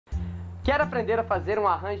Quer aprender a fazer um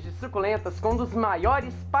arranjo de suculentas com um dos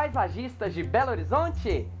maiores paisagistas de Belo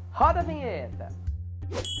Horizonte? Roda a vinheta!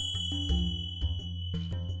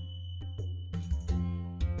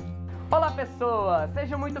 Olá pessoas,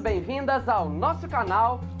 sejam muito bem-vindas ao nosso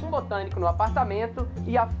canal, Um Botânico no Apartamento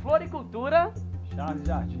e a Floricultura Charles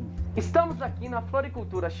Jardins. Estamos aqui na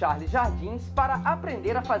Floricultura Charles Jardins para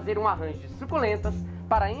aprender a fazer um arranjo de suculentas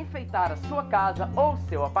para enfeitar a sua casa ou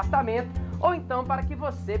seu apartamento, ou então para que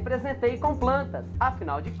você presenteie com plantas.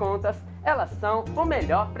 Afinal de contas, elas são o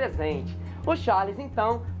melhor presente. O Charles,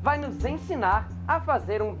 então, vai nos ensinar a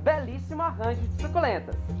fazer um belíssimo arranjo de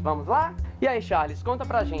suculentas. Vamos lá? E aí, Charles, conta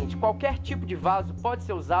pra gente, qualquer tipo de vaso pode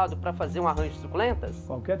ser usado para fazer um arranjo de suculentas?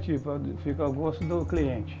 Qualquer tipo, fica ao gosto do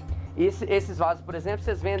cliente. Esses vasos, por exemplo,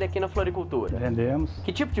 vocês vendem aqui na Floricultura? Vendemos.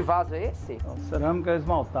 Que tipo de vaso é esse? Cerâmica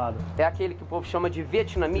esmaltada. É aquele que o povo chama de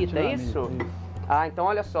vietnamita, é isso? Ah, então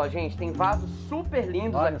olha só, gente, tem vasos super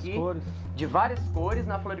lindos aqui, de várias cores,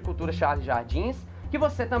 na Floricultura Charles Jardins, que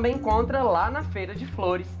você também encontra lá na Feira de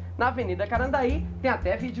Flores, na Avenida Carandaí. Tem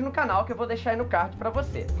até vídeo no canal que eu vou deixar aí no card para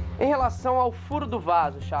você. Em relação ao furo do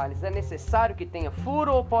vaso, Charles, é necessário que tenha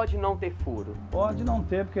furo ou pode não ter furo? Pode não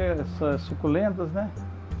ter, porque são suculentas, né?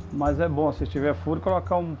 Mas é bom, se tiver furo,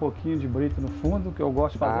 colocar um pouquinho de brito no fundo, que eu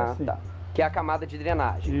gosto de fazer assim. Tá. Que é a camada de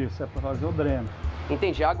drenagem. Isso, é para fazer o dreno.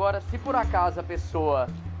 Entendi. Agora, se por acaso a pessoa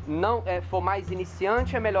não for mais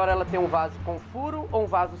iniciante, é melhor ela ter um vaso com furo ou um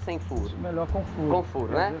vaso sem furo? Melhor com furo. Com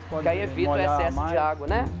furo, né? Que aí evita o excesso de água,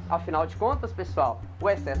 né? Afinal de contas, pessoal, o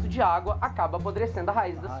excesso de água acaba apodrecendo a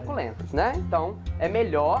raiz das suculentas, né? Então, é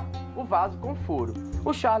melhor o vaso com furo.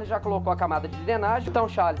 O Charles já colocou a camada de drenagem. Então,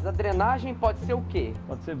 Charles, a drenagem pode ser o quê?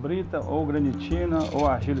 Pode ser brita, ou granitina, ou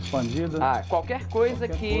argila expandida. Ah, qualquer coisa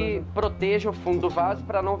que proteja o fundo do vaso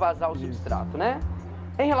para não vazar o substrato, né?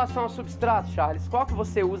 Em relação ao substrato, Charles, qual que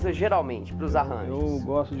você usa geralmente para os arranjos? Eu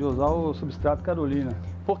gosto de usar o substrato Carolina.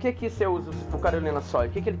 Por que você usa o Carolina Soil?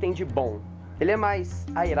 O que ele tem de bom? Ele é mais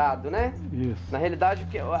airado, né? Isso. Na realidade,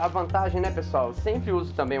 a vantagem, né, pessoal? Eu sempre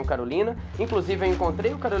uso também o Carolina. Inclusive, eu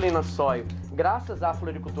encontrei o Carolina Soil graças à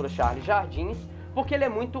Floricultura Charles Jardins, porque ele é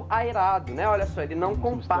muito aerado, né? Olha só, ele não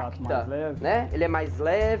compacta, né? Ele é mais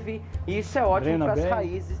leve e isso é ótimo para as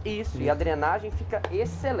raízes. Isso, e a drenagem fica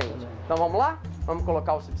excelente. Então vamos lá? Vamos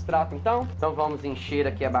colocar o substrato então? Então vamos encher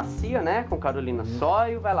aqui a bacia, né? Com Carolina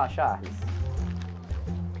Soil. Vai lá, Charles.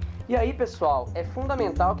 E aí, pessoal, é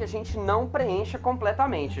fundamental que a gente não preencha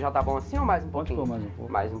completamente. Já tá bom assim ou mais um pouquinho? Mais um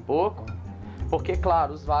pouco. Mais um pouco. Porque,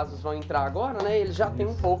 claro, os vasos vão entrar agora, né? Eles já têm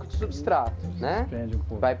um pouco de substrato, né? Suspende um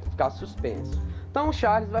pouco. Vai ficar suspenso. Então o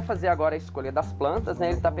Charles vai fazer agora a escolha das plantas,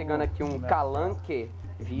 né? Ele tá pegando aqui um Calanque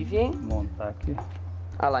Vivien. Vou montar aqui.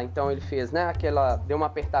 Ah lá, então ele fez, né? Deu uma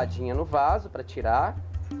apertadinha no vaso para tirar.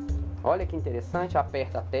 Olha que interessante,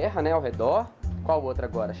 aperta a terra, né? Ao redor. Qual outra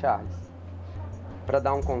agora, Charles? Para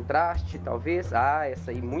dar um contraste, talvez. Ah,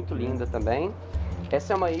 essa aí muito linda também.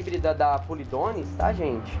 Essa é uma híbrida da Pulidones, tá,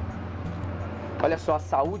 gente? Olha só a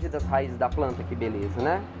saúde das raízes da planta, que beleza,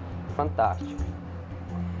 né? Fantástico.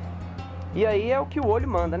 E aí é o que o olho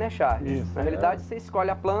manda, né, Charles? Isso, na realidade, você escolhe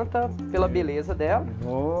a planta pela beleza dela.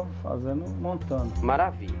 Vou fazendo, montando.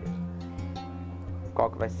 Maravilha. Qual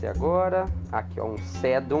que vai ser agora? Aqui, ó, um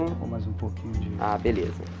sedum. Vou mais um pouquinho de... Ah,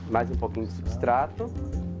 beleza. Mais um pouquinho de substrato.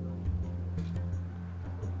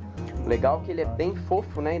 Legal que ele é bem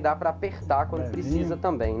fofo, né? E dá pra apertar quando precisa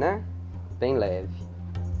também, né? Bem leve.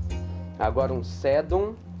 Agora um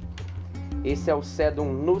sedum. Esse é o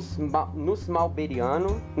sedum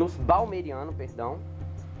nussbaumeriano, perdão.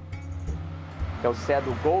 Que é o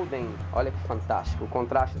sedum golden. Olha que fantástico. O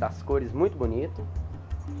contraste das cores muito bonito.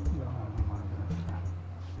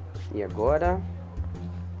 E agora...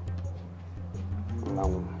 Vamos lá,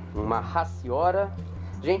 uma raciora.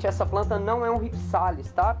 Gente, essa planta não é um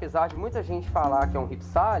ripsalis, tá? Apesar de muita gente falar que é um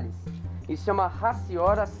ripsalis, isso é uma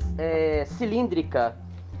raciora cilíndrica.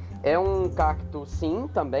 É um cacto, sim,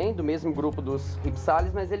 também, do mesmo grupo dos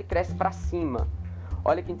ripsalis, mas ele cresce para cima.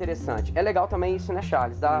 Olha que interessante. É legal também isso, né,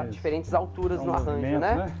 Charles? Dá diferentes alturas no arranjo,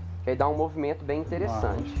 né? Que aí dá um movimento bem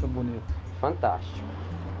interessante. Fica bonito. Fantástico.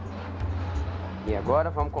 E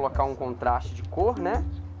agora vamos colocar um contraste de cor, né?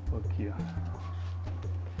 Aqui, ó.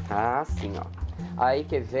 Ah, sim, ó. A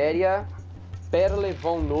Echeveria Perle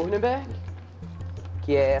von Nürnberg,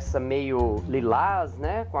 que é essa meio lilás,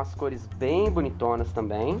 né? Com as cores bem bonitonas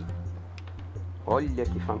também. Olha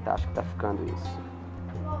que fantástico tá ficando isso.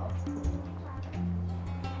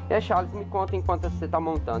 E aí, Charles, me conta enquanto você tá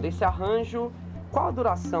montando esse arranjo, qual a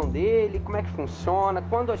duração dele, como é que funciona,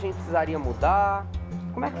 quando a gente precisaria mudar,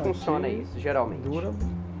 como é que funciona isso, geralmente? Dura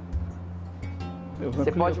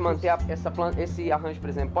Você pode manter esse arranjo, por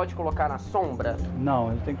exemplo, pode colocar na sombra?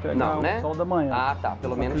 Não, ele tem que pegar o sol da manhã. Ah, tá,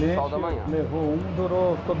 pelo menos o sol da manhã. Levou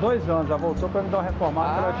ficou 2 anos, já voltou para me dar uma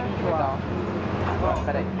reformada para ela tinha legal.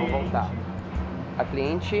 Peraí, vamos voltar. A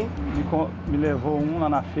cliente... Me levou lá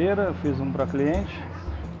na feira, eu fiz um para cliente.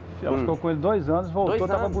 Ela ficou com ele 2 anos, voltou,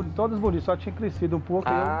 estava todos bonitos, só tinha crescido um pouco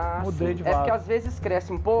e eu mudei de vaso. É porque às vezes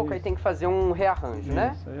cresce um pouco, aí tem que fazer um rearranjo,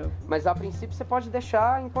 né? Mas a princípio você pode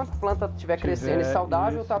deixar, enquanto a planta estiver crescendo e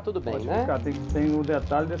saudável, tá tudo bem, né? Tem o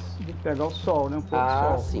detalhe de pegar o sol, né? Um pouco de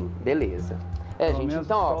sol. Sim, beleza. Gente,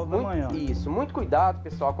 então, ó, muito cuidado,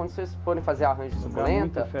 pessoal, quando vocês forem fazer arranjo de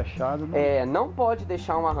suculenta, fechado, não pode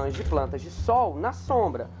deixar um arranjo de plantas de sol na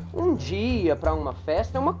sombra. Um dia para uma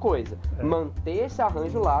festa é uma coisa, manter esse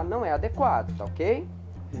arranjo lá não é adequado, tá ok?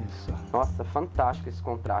 Isso. Nossa, fantástico esse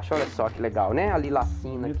contraste, olha só que legal, né? A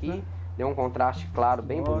lilacina aqui, né? Deu um contraste claro,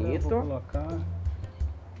 bem bonito. Vou colocar...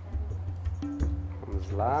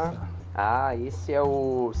 Vamos lá. Esse é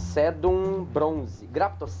o Sedum bronze,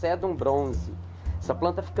 Graptocedum bronze. Essa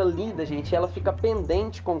planta fica linda, gente. Ela fica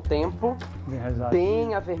pendente com o tempo.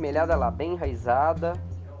 Bem avermelhada lá, bem enraizada.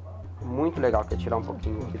 Muito legal. Quer tirar um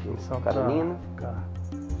pouquinho aqui do Carolina?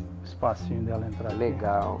 O espacinho dela entrar.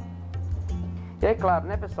 Legal. E aí, claro,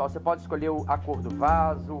 né, pessoal? Você pode escolher a cor do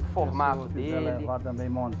vaso, o formato dele. Se levar também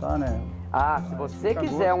montar, né? Se você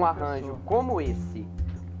quiser um arranjo como esse,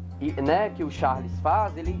 né, que o Charles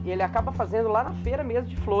faz, ele acaba fazendo lá na feira mesmo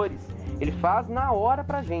de flores. Ele faz na hora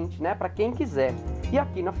pra gente, né, pra quem quiser. E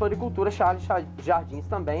aqui na Floricultura Charles Jardins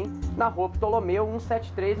também, na Rua Ptolomeu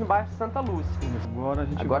 173, no bairro Santa Lúcia.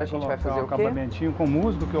 Agora a gente vai fazer um acabamentinho com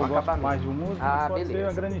musgo, que eu gosto mais de um musgo. Pode ser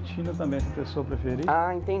a granitina também, se a pessoa preferir.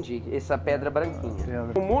 Entendi. Essa pedra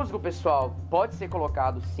branquinha. O musgo, pessoal, pode ser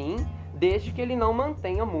colocado sim, desde que ele não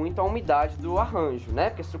mantenha muito a umidade do arranjo, né?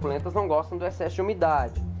 Porque as suculentas não gostam do excesso de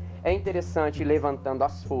umidade. É interessante ir levantando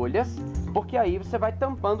as folhas, porque aí você vai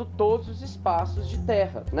tampando todos os espaços de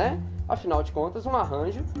terra, né? Afinal de contas, um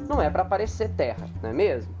arranjo não é para parecer terra, não é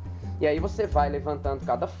mesmo? E aí você vai levantando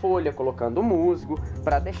cada folha, colocando musgo,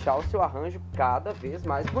 para deixar o seu arranjo cada vez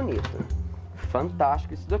mais bonito.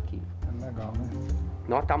 Fantástico isso daqui. É legal, né?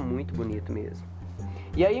 Não, tá muito bonito mesmo.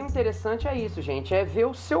 E aí o interessante é isso, gente, é ver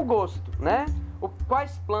o seu gosto, né?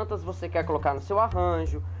 Quais plantas você quer colocar no seu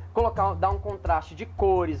arranjo, dar um contraste de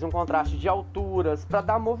cores, um contraste de alturas, para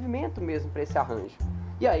dar movimento mesmo para esse arranjo.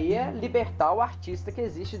 E aí é libertar o artista que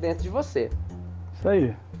existe dentro de você. Isso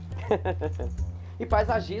aí. E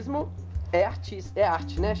paisagismo é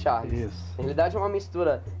arte, né, Charles? Isso. Na realidade é uma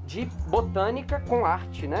mistura de botânica com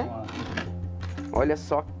arte, né? Olha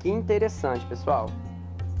só que interessante, pessoal.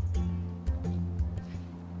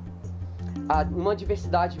 Há uma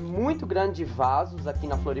diversidade muito grande de vasos aqui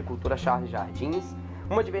na Floricultura Charles Jardins.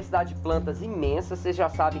 Uma diversidade de plantas imensa. Vocês já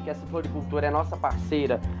sabem que essa floricultura é nossa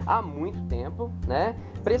parceira há muito tempo, né?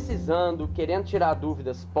 Precisando, querendo tirar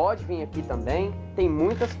dúvidas, pode vir aqui também. Tem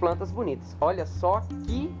muitas plantas bonitas. Olha só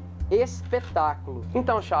que espetáculo.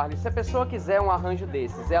 Então, Charles, se a pessoa quiser um arranjo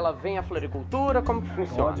desses, ela vem à floricultura? Como que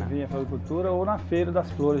funciona? Pode vir à floricultura ou na feira das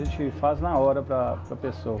flores. A gente faz na hora para a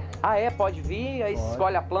pessoa. Pode vir, aí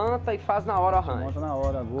escolhe a planta e faz na hora o arranjo. Monta na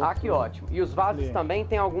hora. Que ótimo. E os vasos também,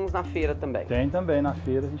 tem alguns na feira também? Tem também na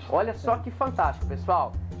feira. Olha só que fantástico,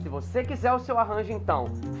 pessoal. Se você quiser o seu arranjo, então,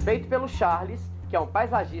 feito pelo Charles, que é um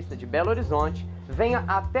paisagista de Belo Horizonte, venha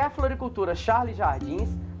até a Floricultura Charles Jardins,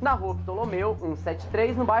 na Rua Ptolomeu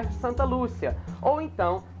 173, no bairro Santa Lúcia. Ou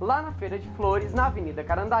então, lá na Feira de Flores, na Avenida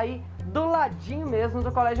Carandaí, do ladinho mesmo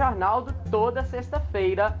do Colégio Arnaldo, toda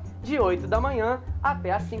sexta-feira, de 8 da manhã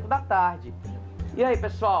até as 5 da tarde. E aí,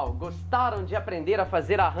 pessoal, gostaram de aprender a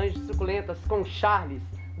fazer arranjos de suculentas com Charles,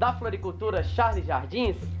 da Floricultura Charles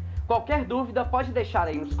Jardins? Qualquer dúvida pode deixar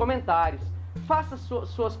aí nos comentários. Faça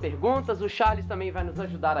suas perguntas, o Charles também vai nos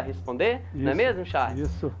ajudar a responder, não é mesmo, Charles?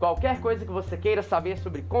 Isso. Qualquer coisa que você queira saber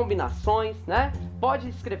sobre combinações, né? Pode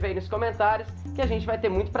escrever aí nos comentários que a gente vai ter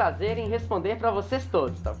muito prazer em responder para vocês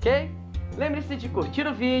todos, tá ok? Lembre-se de curtir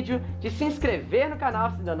o vídeo, de se inscrever no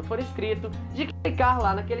canal se ainda não for inscrito, de clicar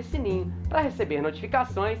lá naquele sininho para receber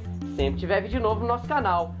notificações sempre que tiver vídeo novo no nosso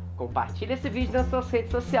canal. Compartilhe esse vídeo nas suas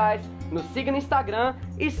redes sociais, nos siga no Instagram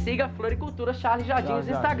e siga a Floricultura Charles Jardins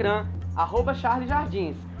no Instagram, @Charles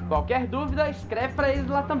Jardins. Qualquer dúvida, escreve para eles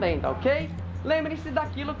lá também, tá ok? Lembre-se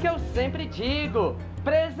daquilo que eu sempre digo: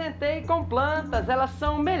 presenteie com plantas, elas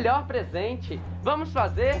são o melhor presente. Vamos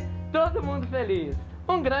fazer todo mundo feliz.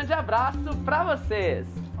 Um grande abraço para vocês.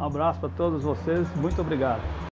 Um abraço para todos vocês, muito obrigado.